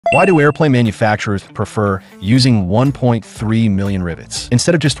Why do airplane manufacturers prefer using 1.3 million rivets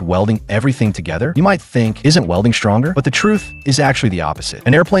instead of just welding everything together? You might think, isn't welding stronger? But the truth is actually the opposite.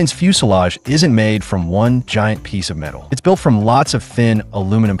 An airplane's fuselage isn't made from one giant piece of metal. It's built from lots of thin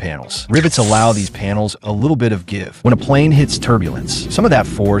aluminum panels. Rivets allow these panels a little bit of give. When a plane hits turbulence, some of that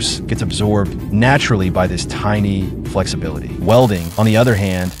force gets absorbed naturally by this tiny flexibility. Welding, on the other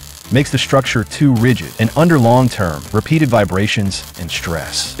hand, makes the structure too rigid, and under long-term, repeated vibrations and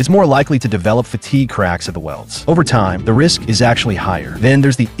stress, it's more likely to develop fatigue cracks at the welds. Over time, the risk is actually higher. Then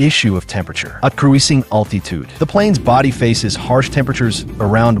there's the issue of temperature. At cruising altitude, the plane's body faces harsh temperatures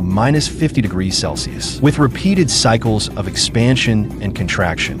around minus 50 degrees Celsius, with repeated cycles of expansion and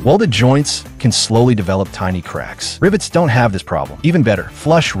contraction. Welded joints can slowly develop tiny cracks. Rivets don't have this problem. Even better,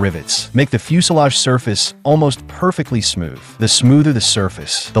 flush rivets make the fuselage surface almost perfectly smooth. The smoother the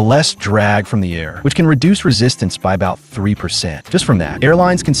surface, the less drag from the air, which can reduce resistance by about 3%. Just from that,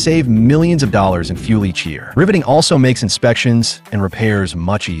 airlines can save millions of dollars in fuel each year. Riveting also makes inspections and repairs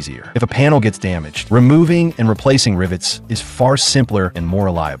much easier. If a panel gets damaged, removing and replacing rivets is far simpler and more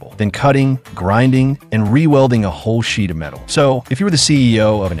reliable than cutting, grinding, and re-welding a whole sheet of metal. So, if you were the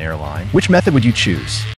CEO of an airline, which method would you choose?